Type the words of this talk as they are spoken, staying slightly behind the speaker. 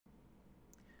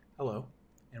Hello,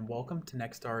 and welcome to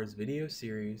Nexstara's video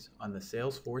series on the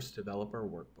Salesforce Developer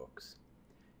Workbooks.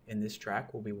 In this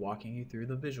track, we'll be walking you through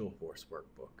the Visualforce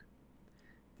workbook.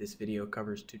 This video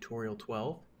covers Tutorial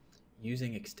 12,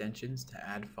 Using Extensions to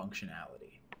Add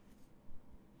Functionality.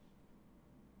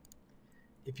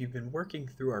 If you've been working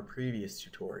through our previous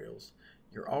tutorials,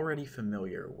 you're already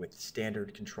familiar with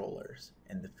standard controllers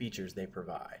and the features they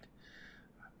provide.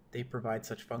 They provide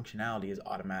such functionality as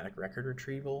automatic record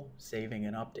retrieval, saving,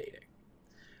 and updating.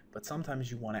 But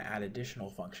sometimes you want to add additional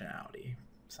functionality,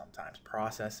 sometimes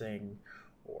processing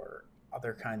or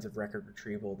other kinds of record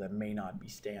retrieval that may not be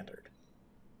standard.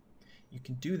 You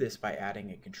can do this by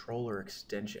adding a controller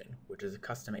extension, which is a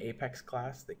custom Apex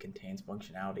class that contains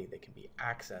functionality that can be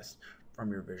accessed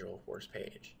from your Visualforce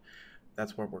page.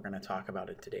 That's what we're going to talk about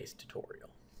in today's tutorial.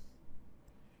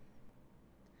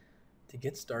 To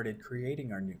get started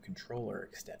creating our new controller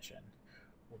extension,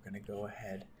 we're going to go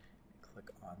ahead and click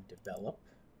on Develop,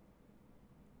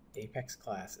 Apex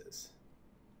Classes.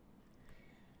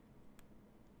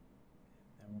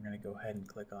 Then we're going to go ahead and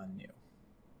click on New.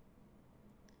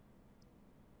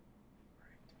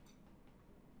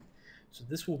 So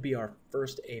this will be our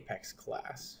first Apex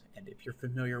class, and if you're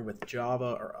familiar with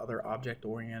Java or other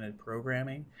object-oriented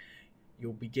programming,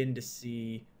 you'll begin to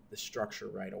see the structure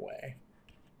right away.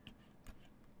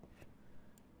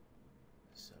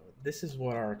 So this is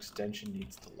what our extension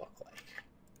needs to look like.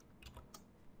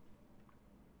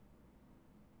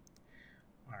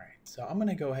 All right, so I'm going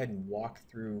to go ahead and walk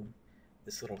through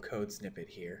this little code snippet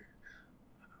here.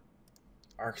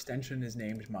 Our extension is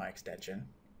named myExtension,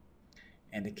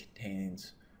 and it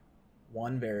contains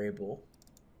one variable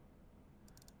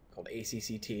called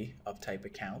ACCT of type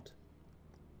account,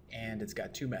 and it's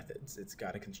got two methods. It's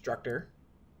got a constructor,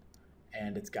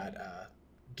 and it's got a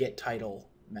getTitle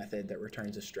method that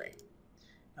returns a string.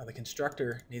 Now the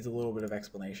constructor needs a little bit of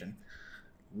explanation.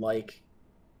 Like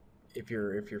if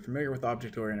you're familiar with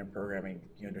object-oriented programming,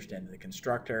 you understand that the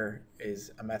constructor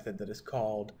is a method that is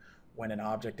called when an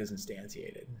object is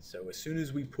instantiated. So as soon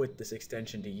as we put this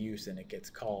extension to use and it gets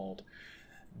called,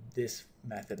 this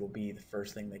method will be the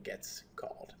first thing that gets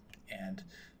called. And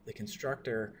the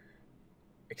constructor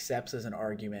accepts as an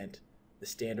argument the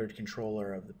standard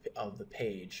controller of the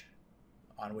page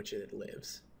on which it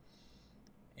lives.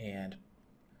 And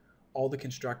all the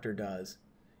constructor does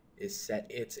is set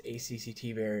its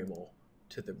ACCT variable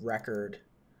to the record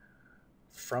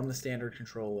from the standard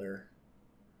controller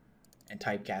and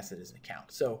typecast it as an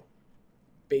account. So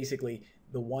basically,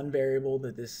 the one variable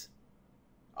that this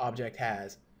object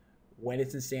has, when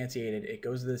it's instantiated, it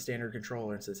goes to the standard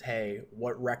controller and says, hey,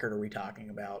 what record are we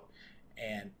talking about?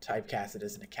 And typecast it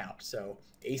as an account. So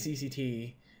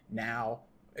ACCT now,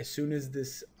 as soon as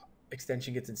this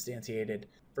extension gets instantiated,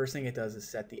 first thing it does is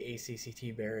set the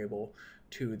ACCT variable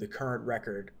to the current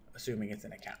record, assuming it's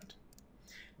an account.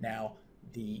 Now,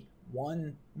 the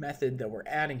one method that we're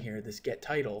adding here, this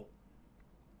getTitle,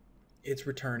 it's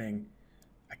returning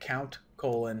account :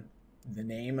 the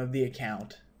name of the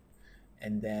account,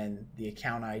 and then the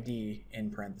account ID in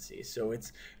parentheses. So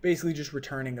it's basically just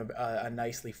returning a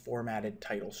nicely formatted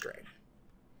title string.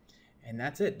 And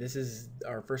that's it. This is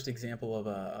our first example of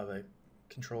a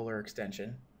controller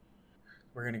extension.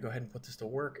 We're going to go ahead and put this to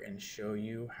work and show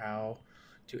you how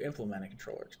to implement a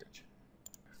controller extension.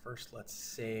 First, let's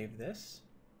save this.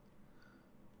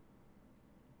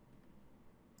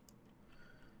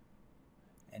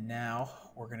 And now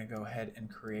we're going to go ahead and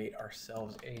create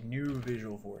ourselves a new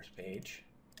Visualforce page.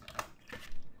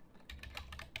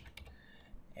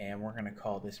 And we're going to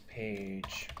call this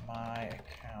page My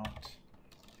Account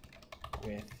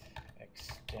with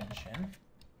Extension.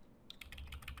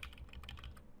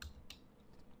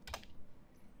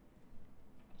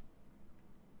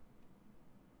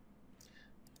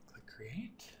 Click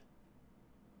Create.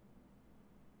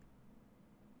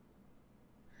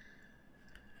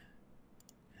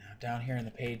 Down here in the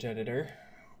page editor,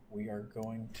 we are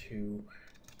going to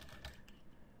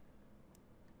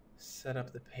set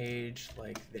up the page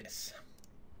like this.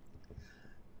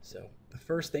 So the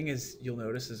first thing is you'll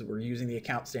notice is that we're using the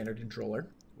account standard controller,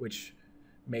 which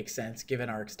makes sense given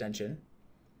our extension,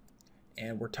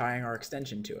 and we're tying our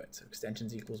extension to it. So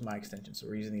extensions equals myExtension. So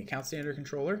we're using the account standard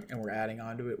controller and we're adding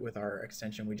onto it with our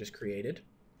extension we just created.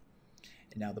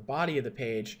 And now the body of the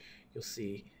page, you'll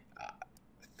see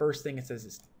first thing it says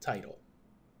is title.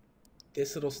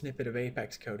 This little snippet of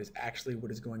Apex code is actually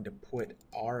what is going to put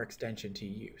our extension to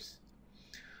use.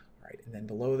 All right, and then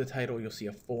below the title, you'll see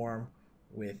a form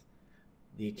with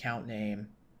the account name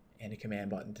and a command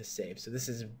button to save. So this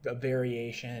is a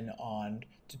variation on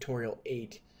tutorial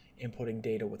 8, inputting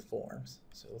data with forms.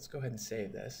 So let's go ahead and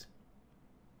save this.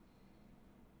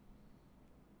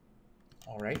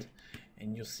 All right,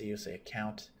 and you'll say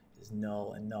account is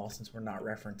null and null since we're not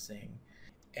referencing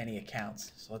any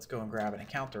accounts. So let's go and grab an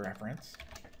account to reference.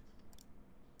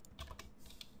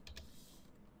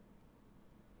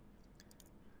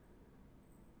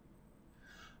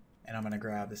 And I'm going to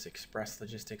grab this Express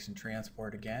Logistics and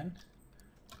Transport again.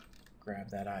 Grab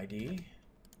that ID.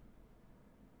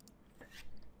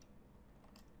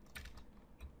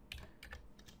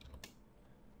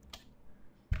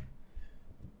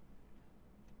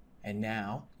 And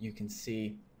now you can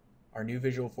see our new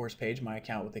Visualforce page, My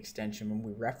Account with Extension. When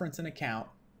we reference an account,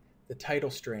 the title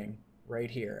string right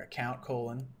here, account :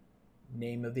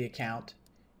 name of the account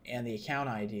and the account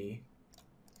ID.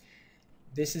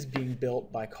 This is being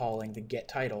built by calling the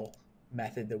getTitle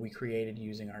method that we created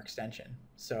using our extension.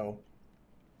 So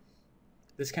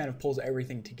this kind of pulls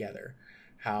everything together,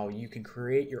 how you can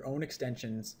create your own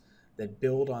extensions that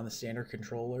build on the standard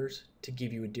controllers to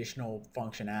give you additional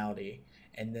functionality,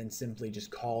 and then simply just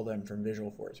call them from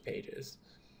Visualforce pages.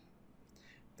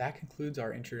 That concludes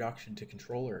our introduction to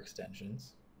controller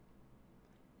extensions.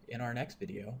 In our next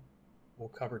video, we'll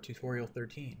cover tutorial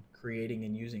 13, creating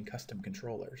and using custom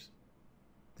controllers.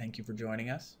 Thank you for joining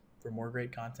us. For more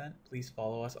great content, please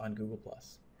follow us on Google+.